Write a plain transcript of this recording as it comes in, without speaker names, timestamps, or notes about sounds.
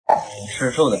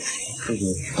吃瘦的，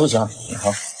都行。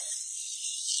好。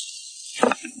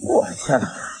我的天哪！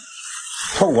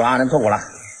脱骨了啊！真脱骨了。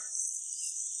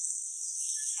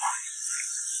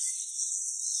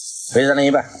肥再来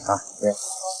一半啊！对。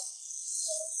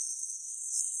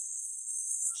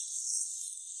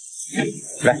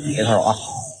来，给套手啊！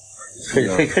吹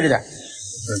着点。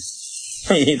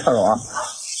嘿，套手啊！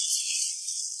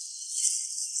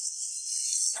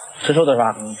吃瘦的是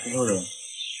吧？吃瘦的。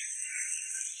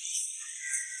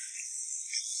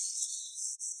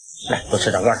来，多吃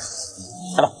点个儿。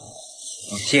来吧。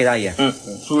谢谢大爷。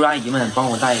叔叔阿姨们帮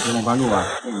我大爷点点关注啊。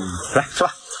来吃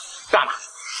吧，干吧。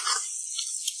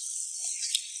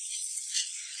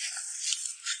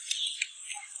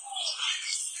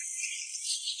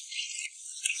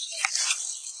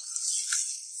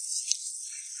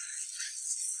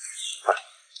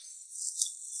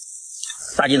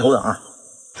大劲头的啊，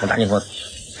看大劲头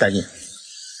带劲。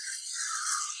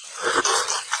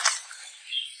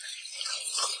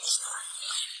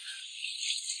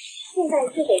现在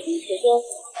是北京时间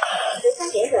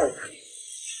13点整。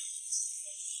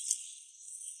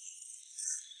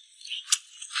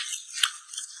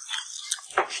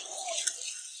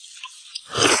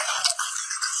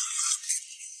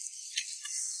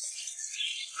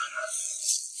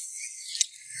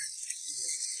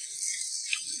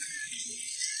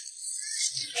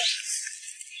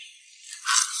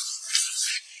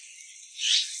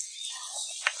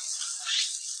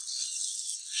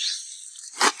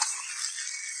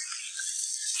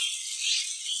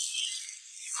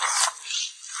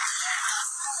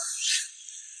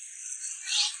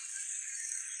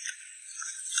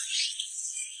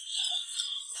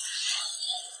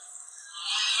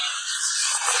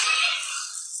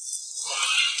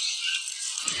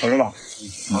好吃吧？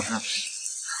好吃。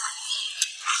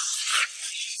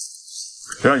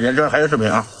这还有视频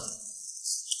啊，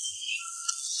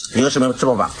一个视频吃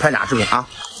不饱，拍俩视频啊。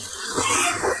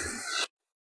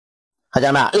好，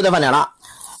家人们，又到饭点了，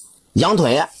羊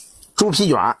腿、猪皮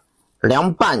卷、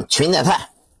凉拌裙带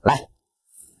菜，来。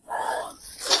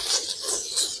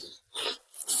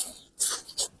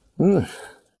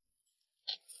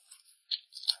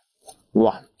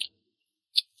哇，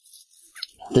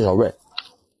这小味。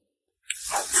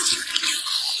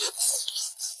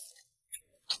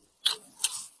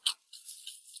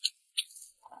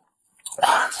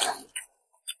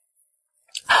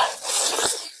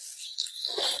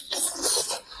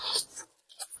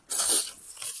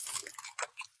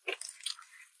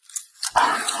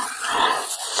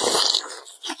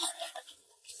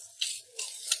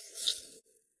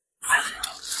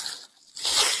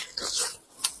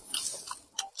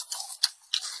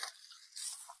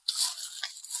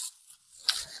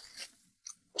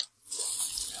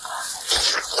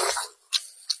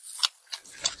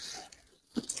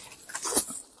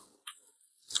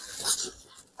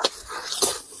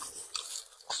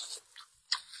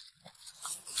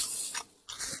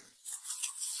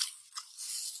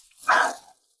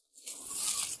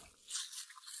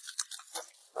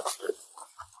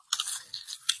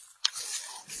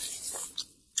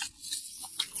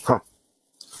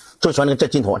就喜欢这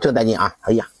筋头，这个带劲啊！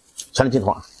哎呀，全是筋头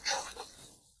啊！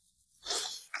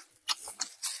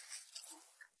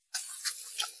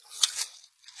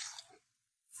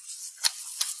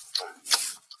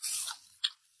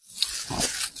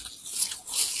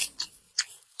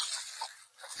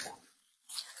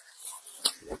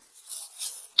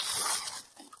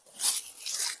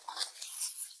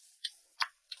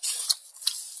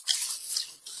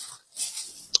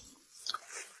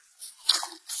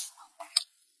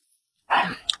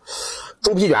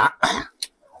猪皮卷，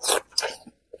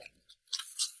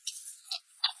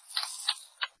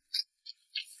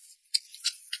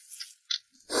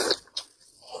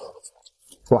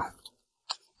哇，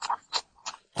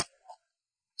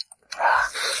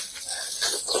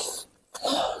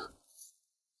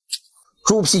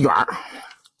猪皮卷，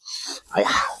哎呀，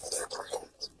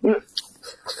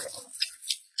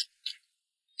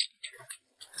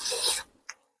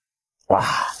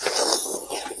哇。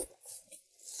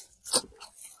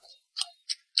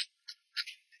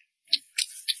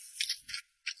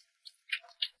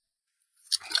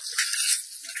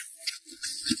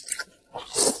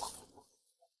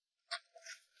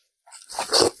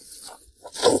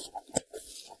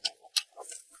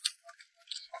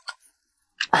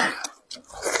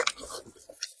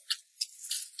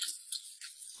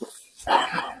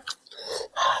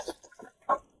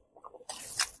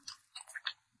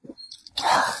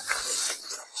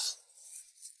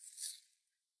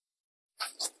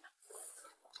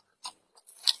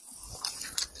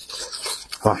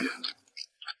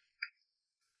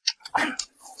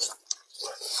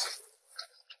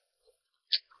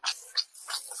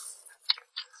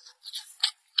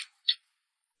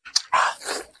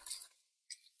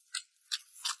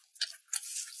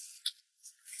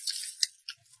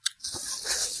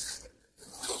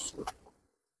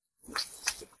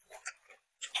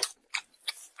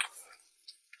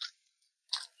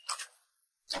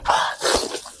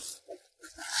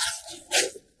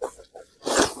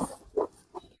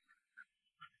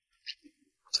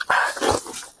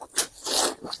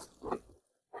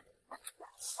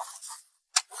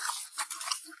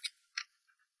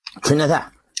春天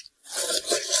菜。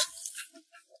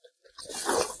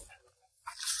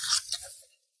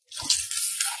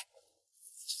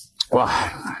哇！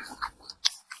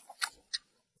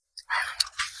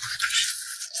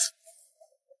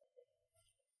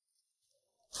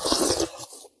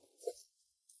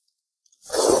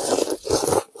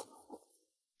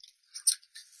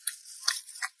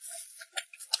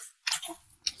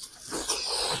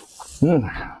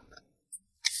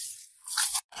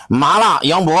麻辣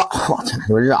羊脖，我天，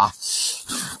这么热啊！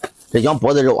这羊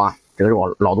脖子肉啊，这个肉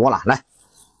老多了，来，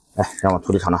让我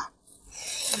徒弟尝尝。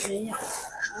哎呀，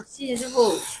谢谢师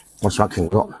傅。我喜欢啃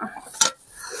肉，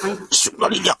胸的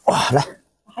力量，哇，来，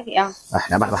还给啊？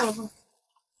来吧，来吧。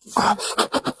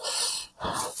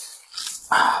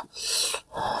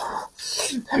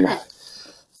来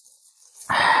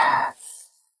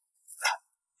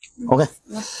，OK。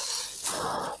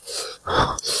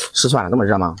吃蒜了，这么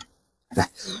热吗？来，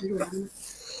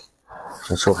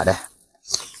先吃口海带，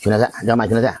裙带菜，凉拌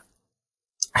裙带菜。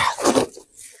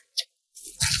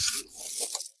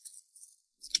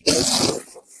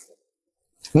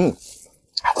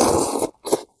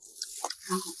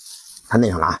它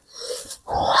嫩上了啊！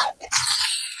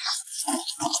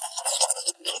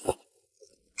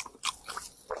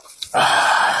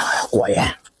果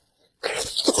然，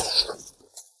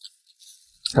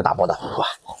这大脖子，哇！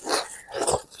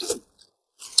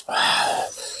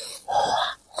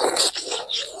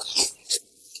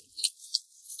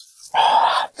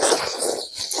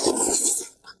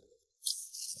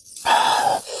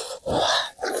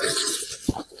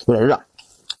有点热。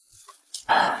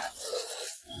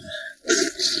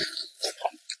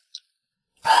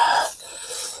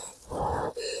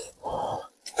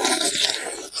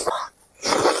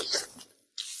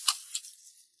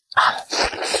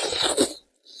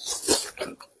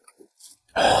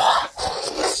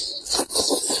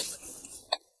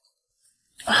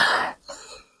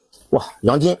哇，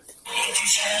羊筋，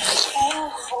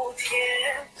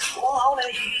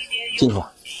筋头，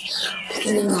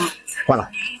换了，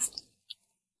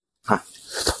看，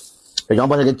这羊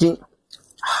脖这个筋，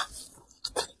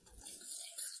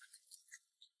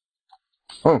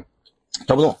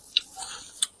嚼不动，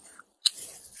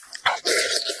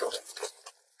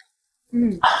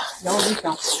咬我一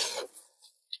香。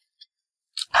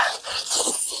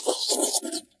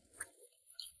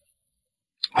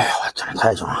哎呀，我真是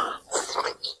太香了。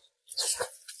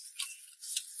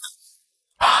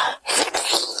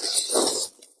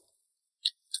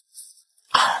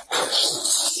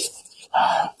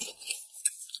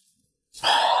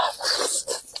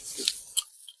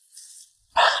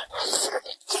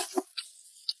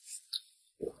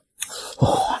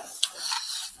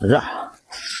热，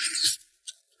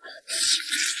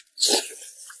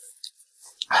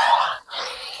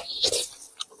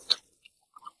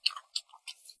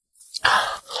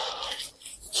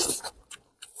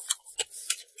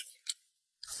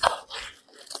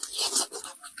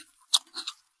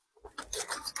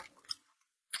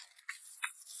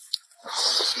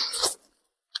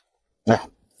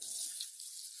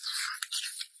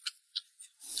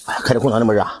开着空调那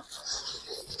么热，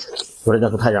我这热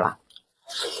度太热了。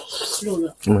肉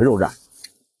热。肉热。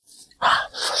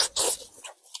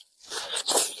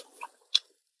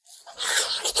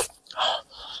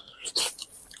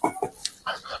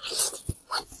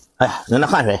哎呀，人的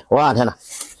汗水，我天哪！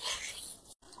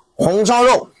红烧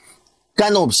肉、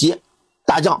干豆皮、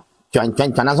大酱、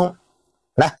卷大葱，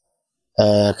来，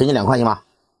给你2块行吗？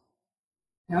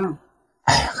行。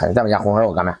哎呀，还是咱们家红烧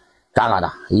肉，哥们，嘎嘎的。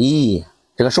咦，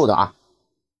这个瘦的啊，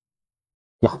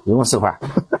哟，一共4块，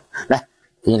来，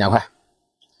给你2块。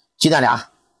鸡蛋俩，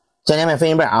酱煎面分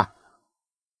1半啊。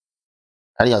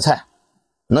来点小菜，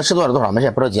能吃多少多少，没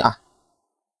事，不着急啊。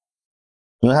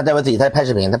因为他待会自己拍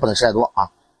视频，他不能吃太多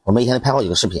啊。我们一天得拍好几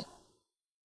个视频，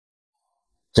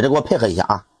只得给我配合一下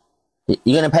啊。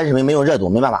一个人拍视频没有热度，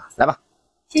没办法，来吧，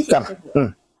谢谢干吧，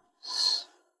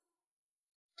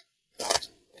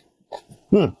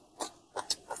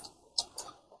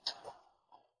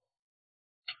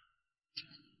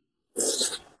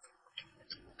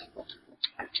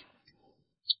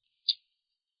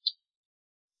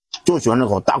就喜欢这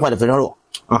口大块的肥肠肉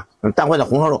啊，大块的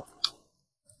红烧肉，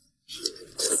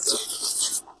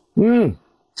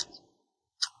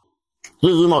滋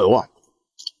滋冒油啊。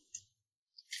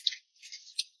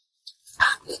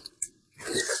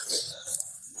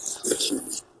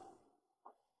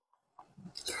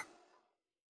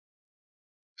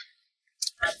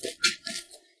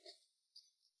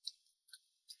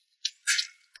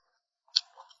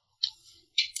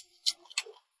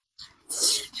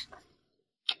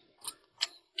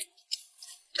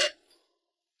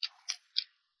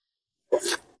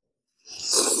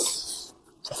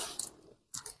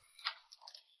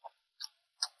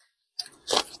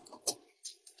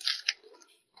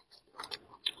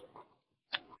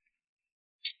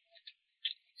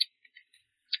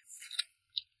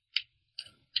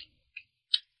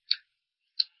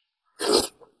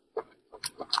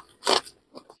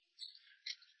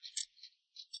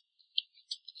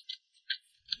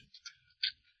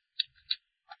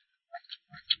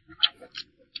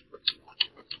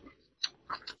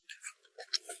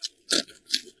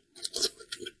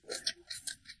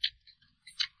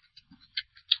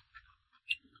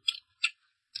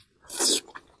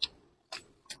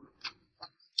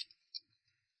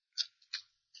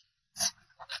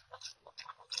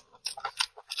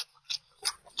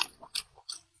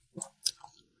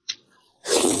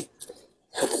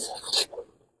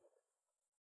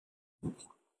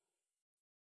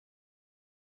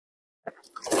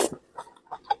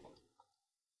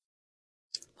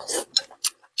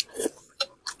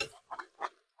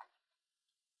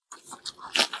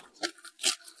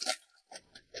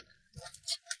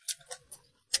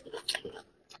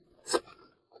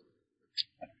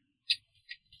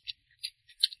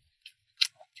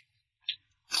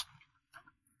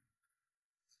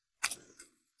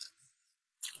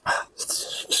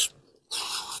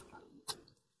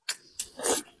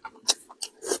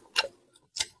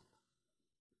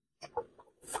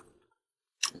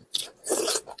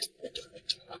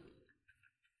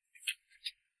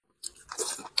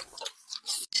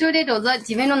吃这肘子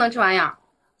几分钟能吃完呀？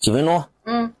几分钟？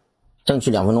嗯，争取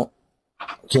2分钟，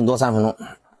最多3分钟。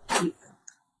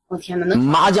我天哪，能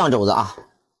麻酱肘子啊，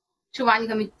吃不完你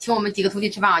可没请我们几个徒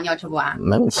弟吃饭啊！你要吃不完，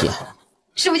没问题。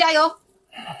师傅加油！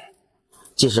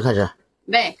计时开始。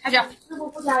预备，开始。师傅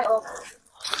不加油。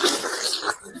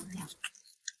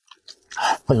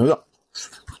快挺热。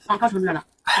啊，刚成这了。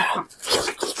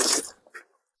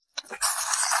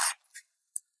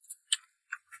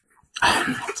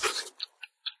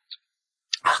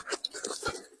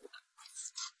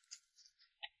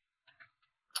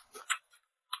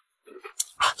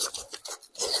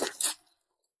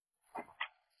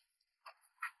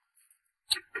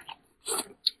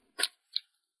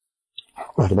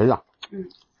哇，特别热。嗯，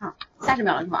好，30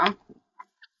秒了是吧？啊，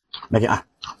没事啊，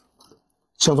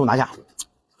轻松拿下。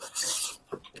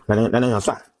来点小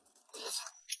蒜。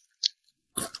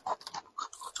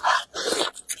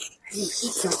还有皮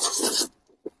香。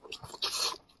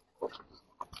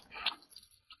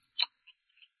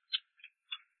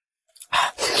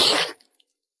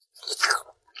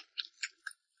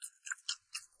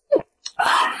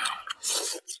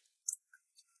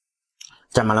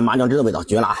沾满了麻酱汁的味道，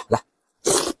绝了啊！来，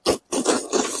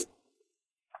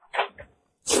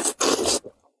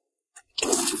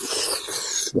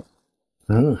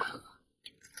怎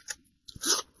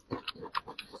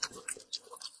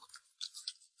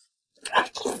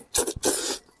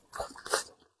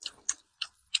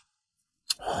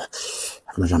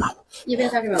么热吗1分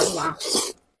30秒是吧？啊，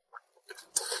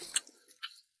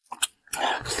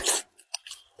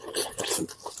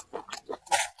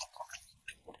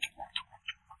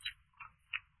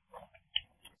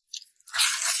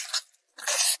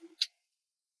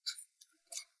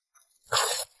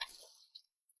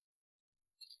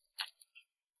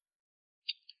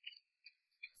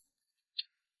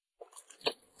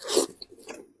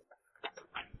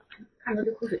看着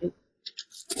流口水。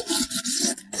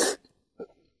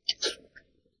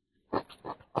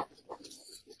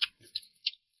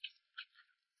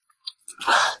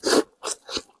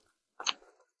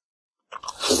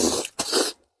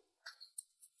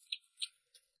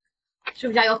师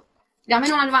傅加油！2分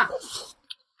钟了是吧？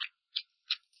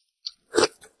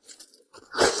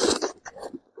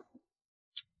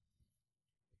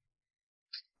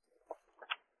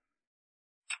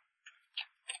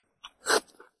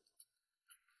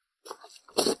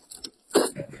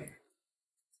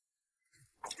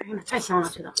哎呀妈，太香了，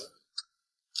吃的。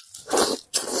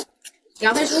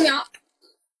2分15秒。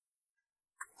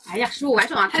哎呀，师傅完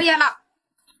胜啊，太厉害了！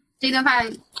这顿饭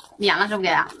免了，是不给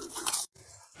啊？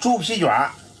猪皮卷、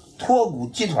脱骨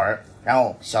鸡腿，然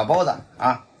后小包子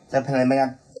啊，再配上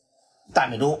点大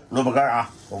米粥、萝卜干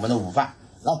啊，我们的午饭。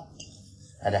来，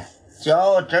来这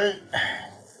浇汁儿，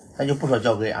咱就不说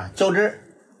浇根啊，浇汁儿，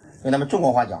用咱们中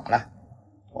国话讲，来，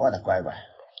我的乖乖。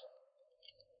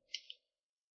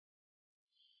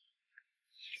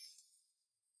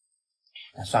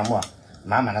蒜末，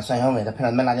满满的蒜香味，再配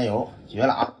上焖辣椒油，绝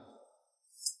了啊！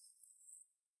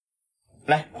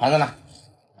来，黄子呢？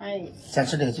哎，先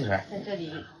吃这个鸡腿，在这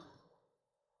里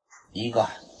一个、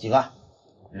几个、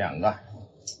2个，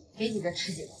给几个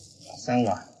吃几个， 3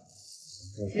个，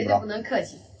绝对不能客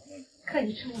气，客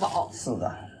气吃不饱。 4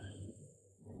个，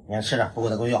你先吃着，不够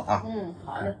再给我要啊！嗯，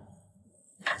好的。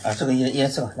啊，这个一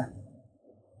人4个，来，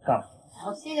上了。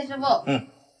好，谢谢师傅。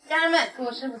家人们，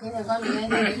祝师傅甜甜光明，天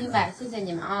天100，谢谢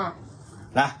你们啊！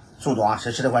来，速度啊，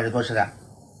谁吃得快谁多吃点。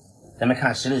咱们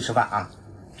看实力吃饭啊，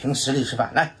凭实力吃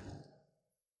饭，来。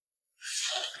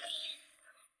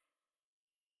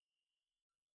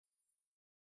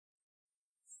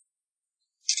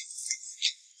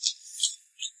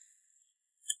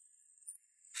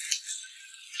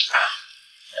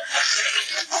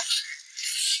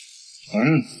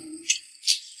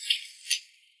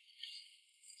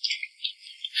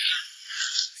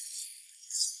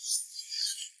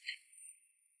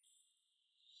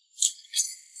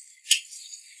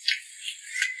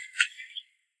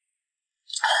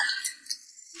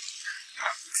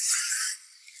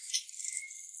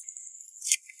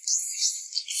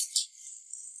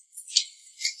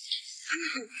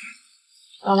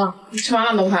老婆，你吃完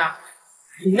了那么快？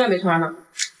你这没吃完呢。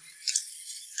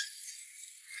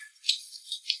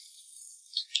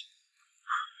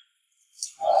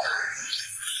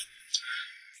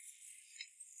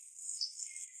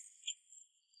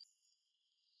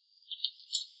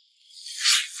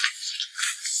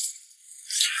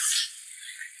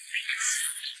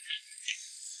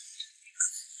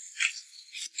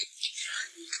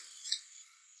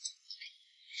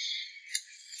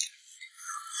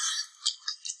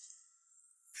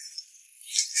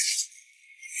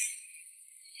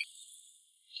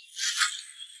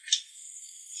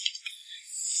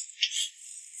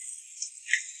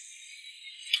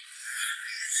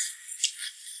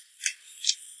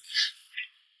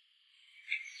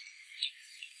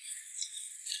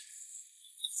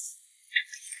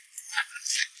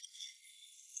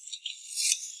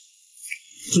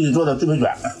自己做的猪皮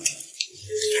卷，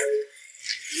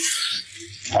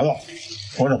好用，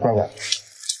我这乖乖。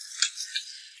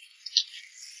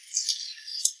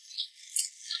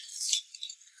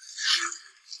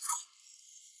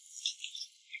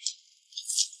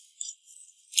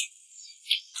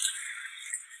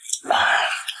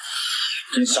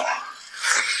真香！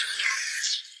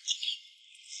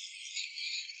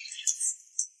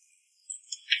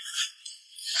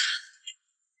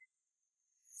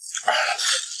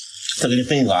再给你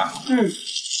分一个啊。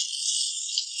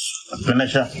准备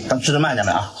吃，咱吃的慢点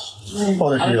呗啊。包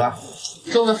子是一个。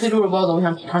做个黑猪肉包子，我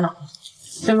想尝尝，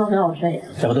这个很好吃耶。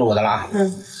这个都是我的了啊。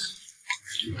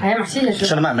哎呀妈，谢谢师傅。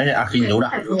吃的慢没事啊，给你留着。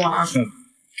太多了啊。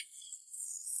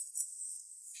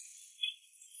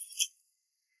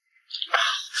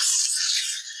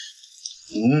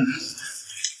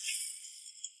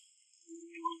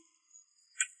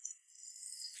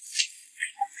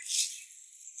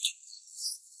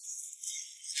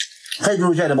黑猪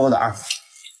肉馅的包子啊。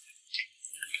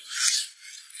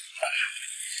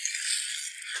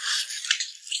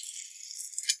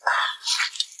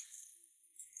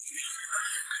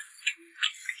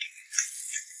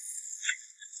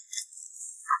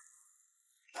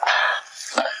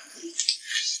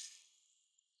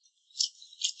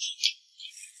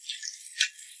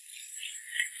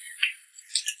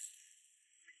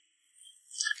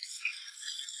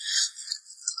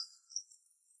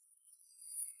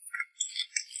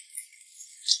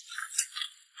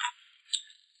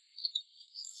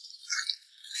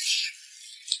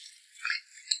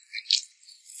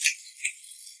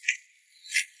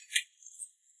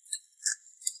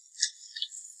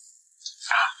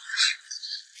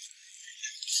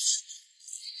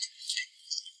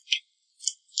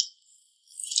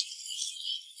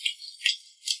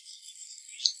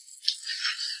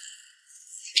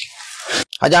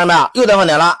好，家人们啊，又到饭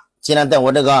点了。今天带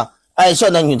我这个爱笑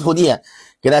的女徒弟，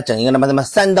给她整一个什么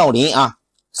三道梨啊，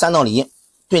三道梨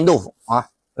炖豆腐啊。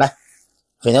来，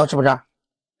肥牛吃不吃？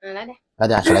来点。来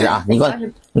点，少来点啊！你刚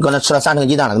才吃了30个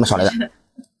鸡蛋了，怎么少来点？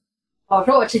我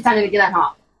说我吃30个鸡蛋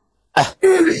少。哎，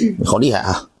你好厉害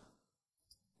啊！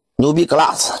牛逼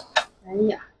glass。哎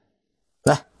呀，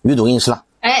来，鱼肚给你吃了。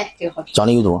哎，这个好吃。饺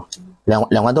子鱼肚，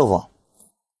两罐豆腐。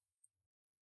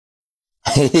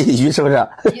嘿嘿，鱼是不是？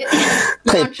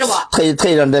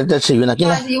配上这吃鱼呢？今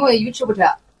天一会鱼吃不吃？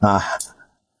啊，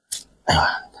哎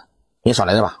呀，你少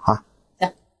来点吧啊！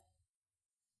行，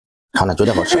看着绝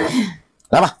对好吃，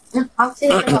来吧。好，谢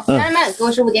谢师傅，家人们给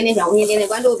我师傅点点小红心，点点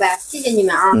关注呗，谢谢你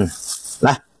们啊。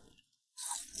来，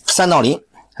三道梨，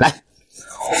来。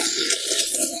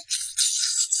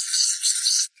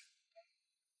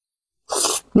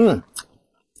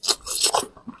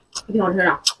挺好吃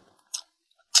的。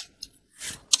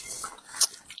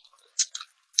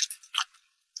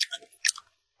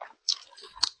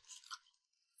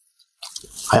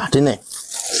哎呀，真嫩！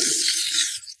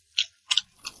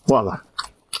我靠！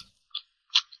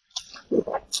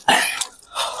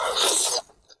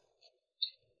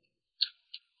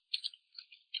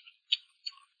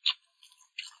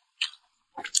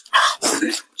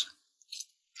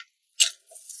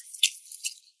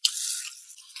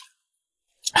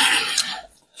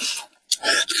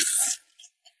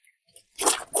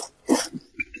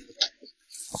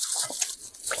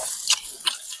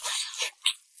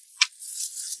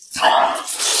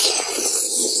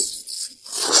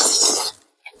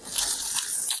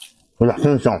哎呀，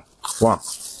真香！哇！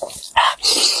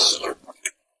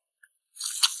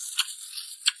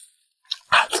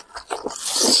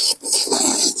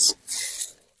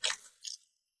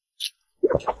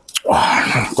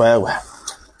哇，乖乖，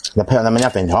再配上咱们家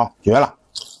粉条，绝了！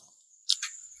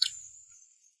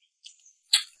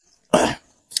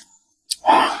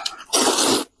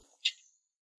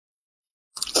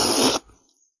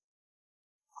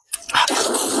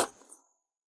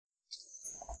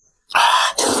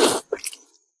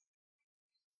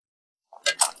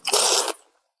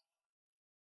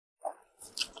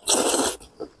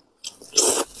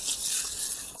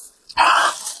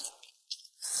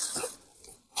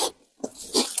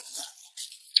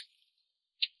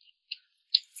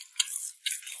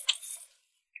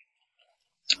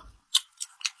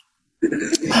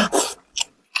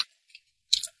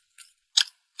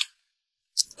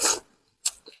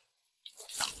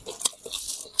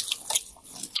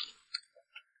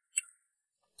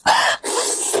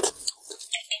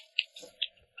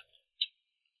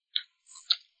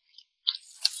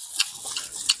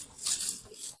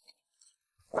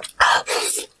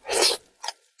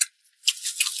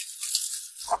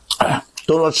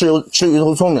都说吃鱼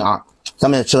头聪明啊，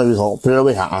咱们也吃了鱼头，不知道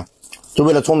为啥啊，就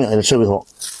为了聪明也是吃鱼头。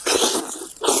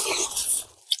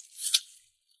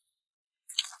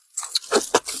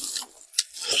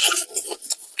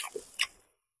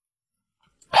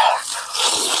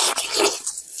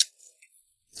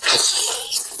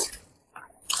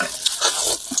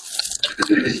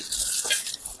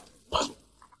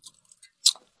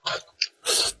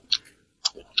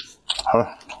好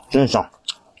了，真香。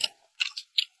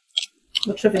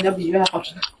我吃粉条比鱼还好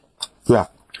吃。对啊，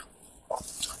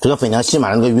这个粉条吸满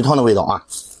了那个鱼汤的味道啊，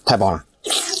太棒了。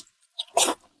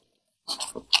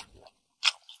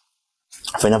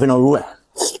粉条非常入味。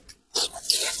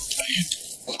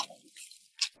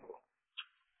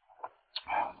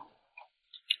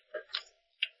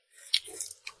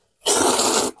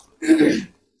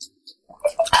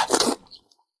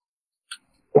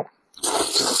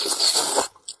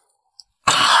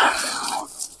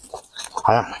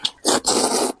好呀。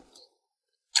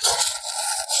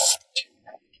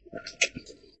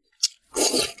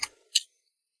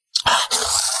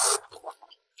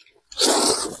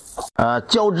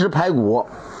椒汁排骨，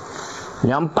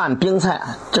凉拌冰菜，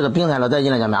这个冰菜老带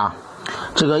劲了，家们啊，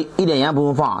这个一点盐不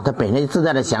用放，它本身自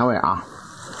带的咸味啊。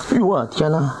哎呦我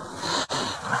天哪！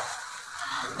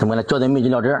咱们来浇点秘制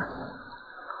料汁，就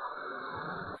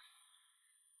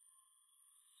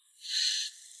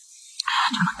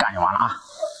这么干就完了啊。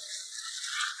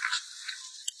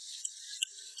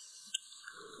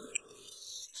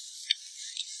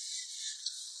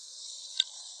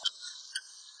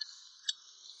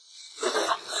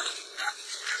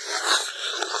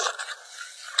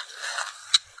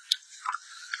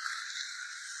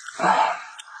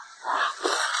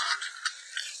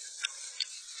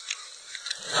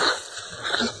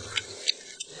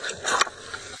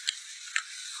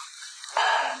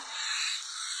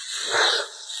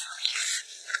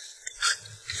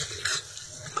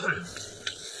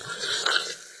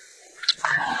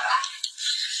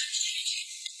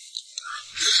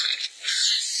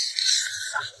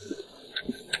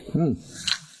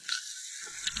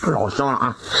老香了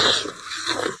啊！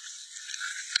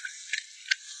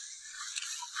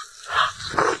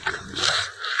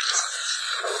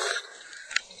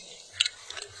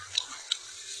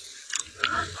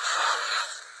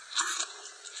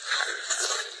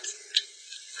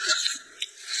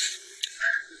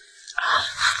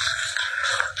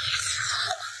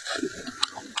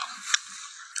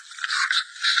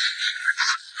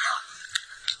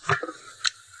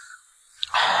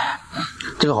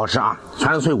这个好吃啊，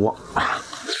全是脆骨。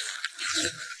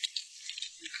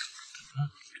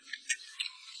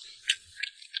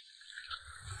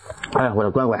哎呀，我的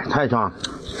乖乖，太香了！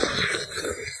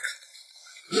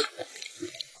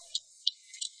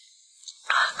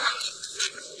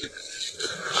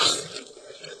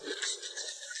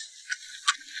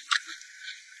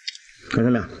看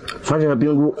见没？全是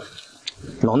冰珠，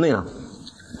老嫩了。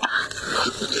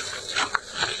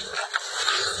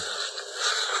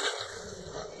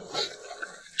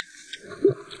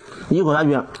一口下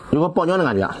去，有个爆浆的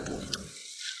感觉。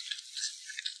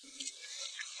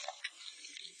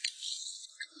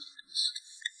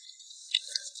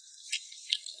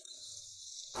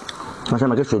它上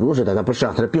面跟水珠似的，它不是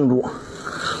啊，它是冰珠。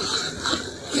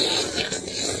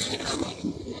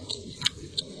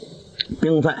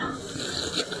冰菜。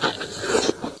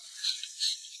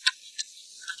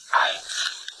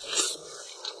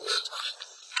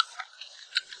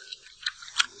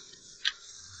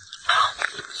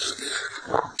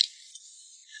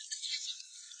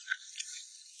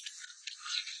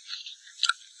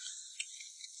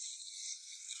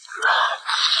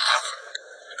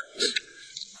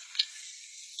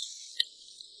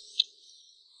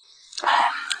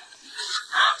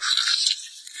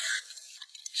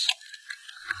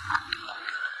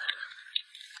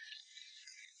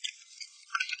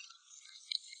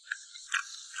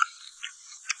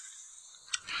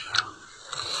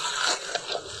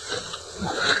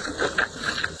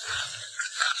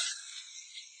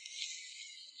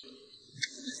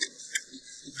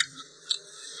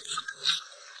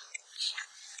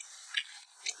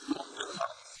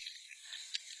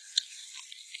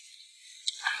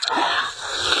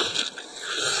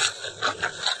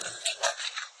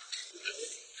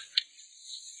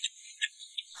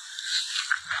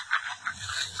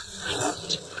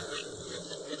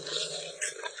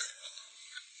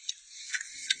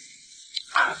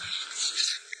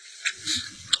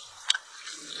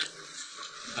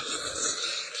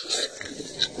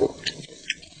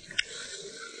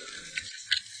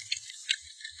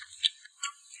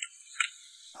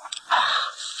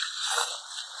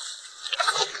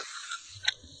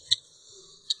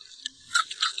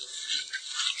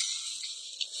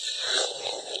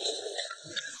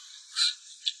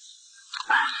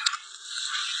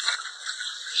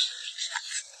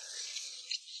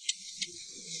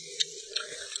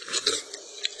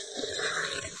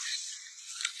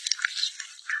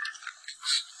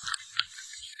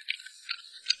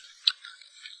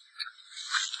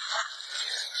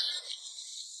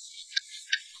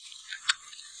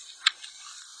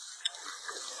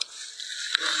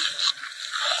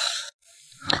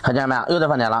看见没有？又在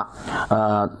饭点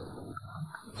了。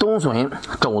冬笋、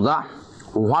肘子、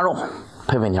五花肉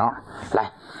配粉条，来，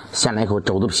先来一口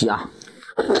肘子皮啊！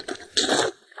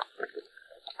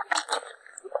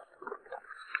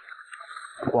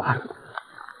哇，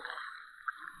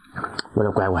我的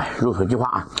乖乖，入口即化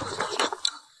啊！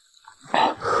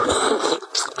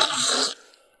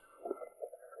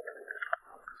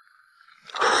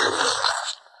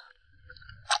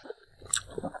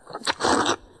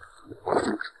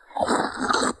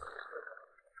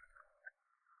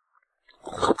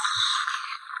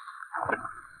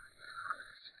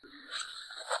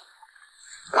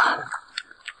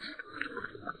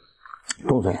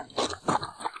冬笋，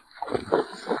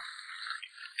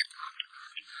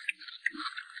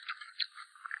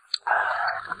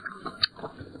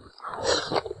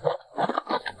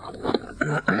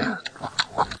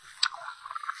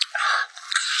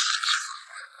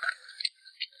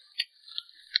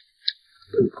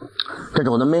这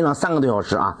肘子焖了3个多小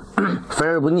时啊，肥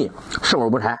而不腻，食而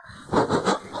不柴。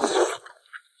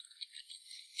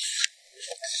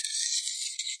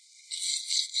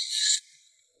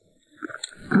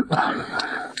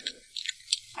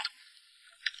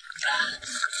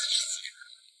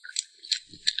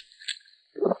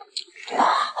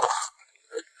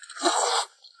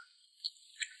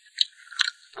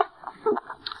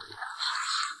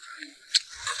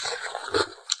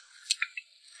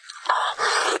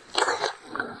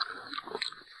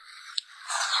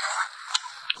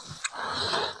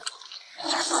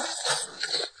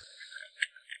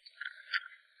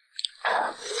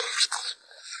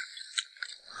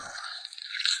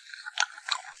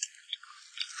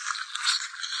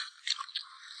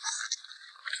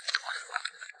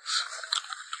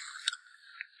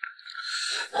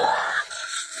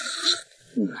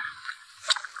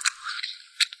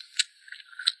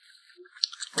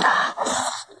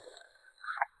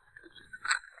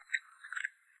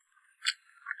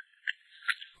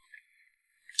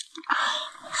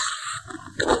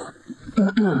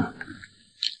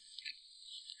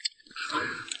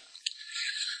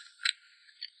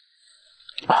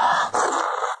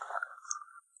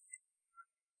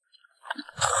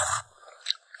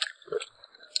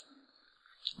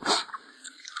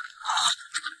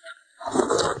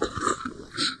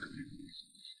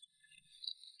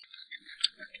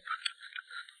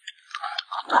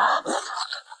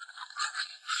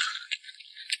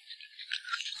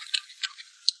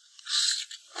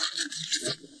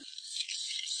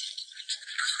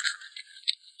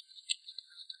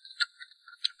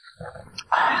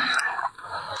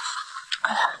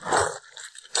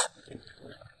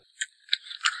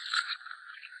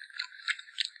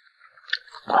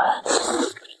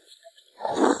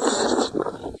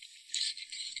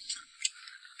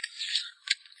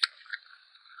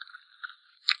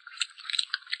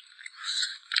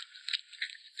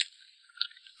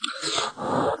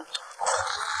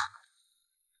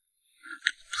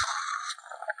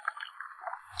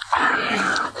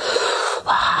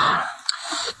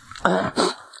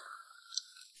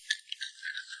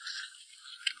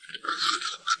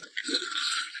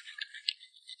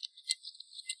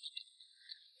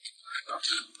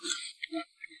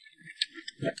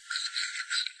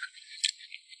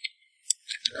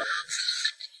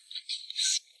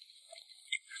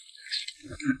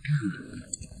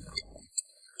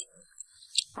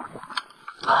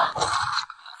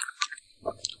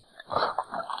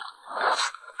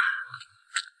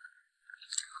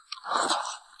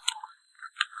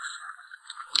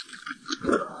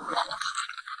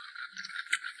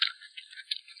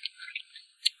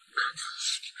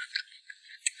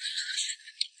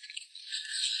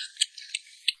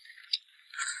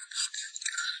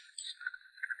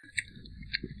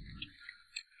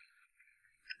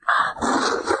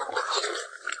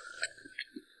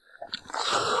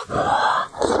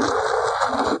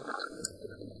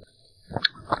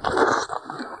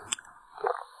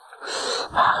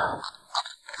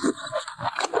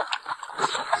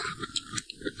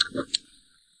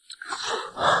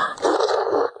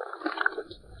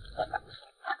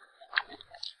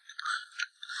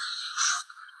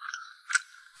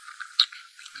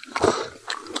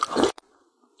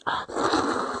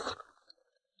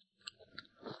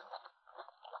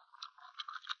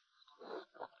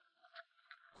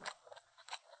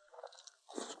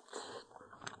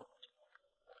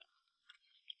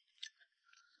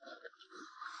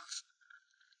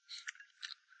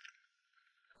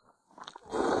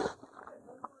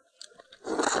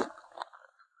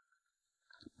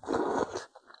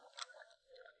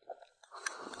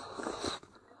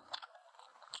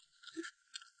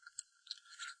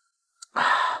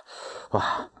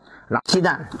哇，鸡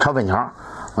蛋炒粉条，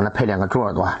我来配2个猪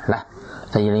耳朵，来，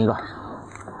再一人一个。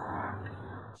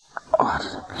哇，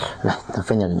来，再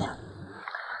分点给你。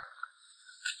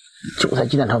韭菜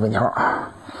鸡蛋炒粉条，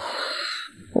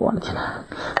我的天哪！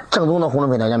正宗的红薯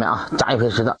粉条，见没啊？加一配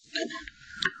10的，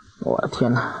我的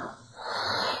天哪！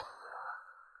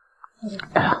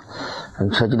哎呀，你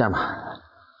吃鸡蛋吧，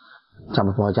加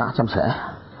不好加，加不起来。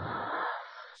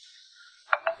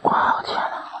哇，我天哪！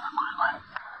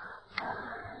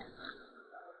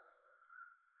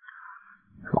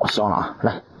老香了啊！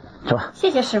来，吃吧。谢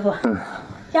谢师傅。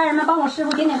家人们帮我师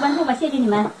傅点点关注吧，谢谢你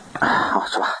们。好，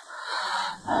吃吧。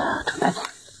这个袋子，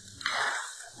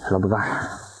萝卜干，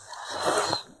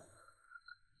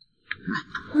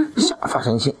下发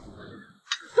神器。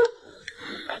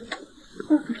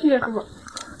谢谢师傅。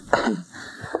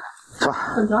吃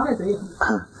吧。粉条还可以。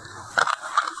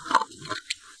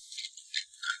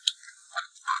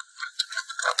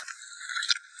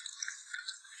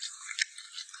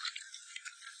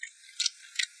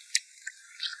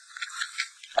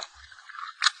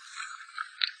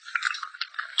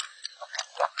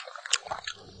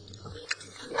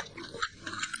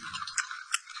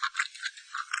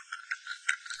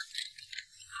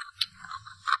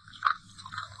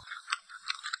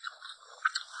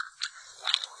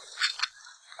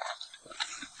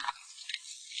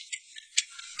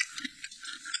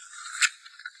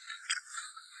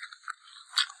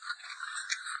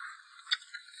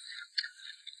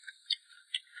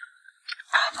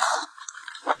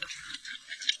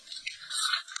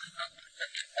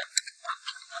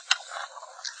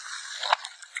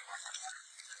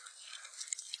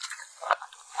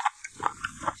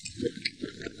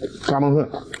加梦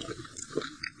粉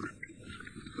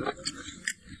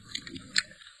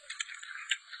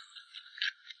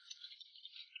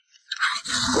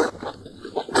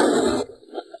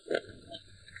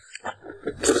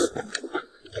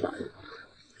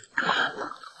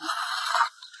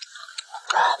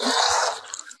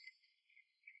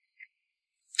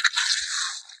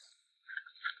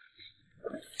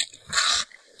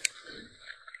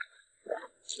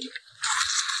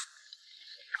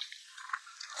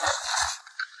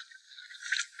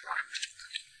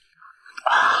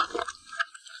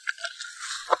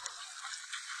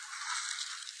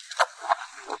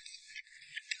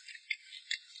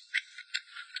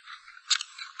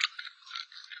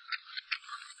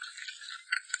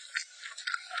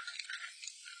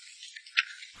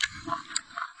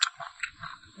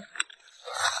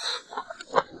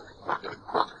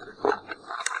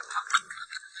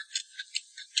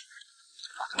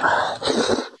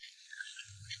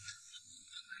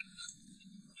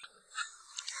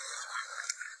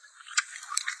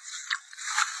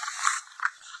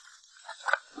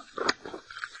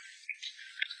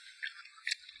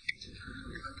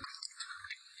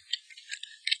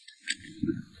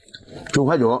，9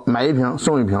块9买1瓶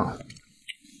送1瓶。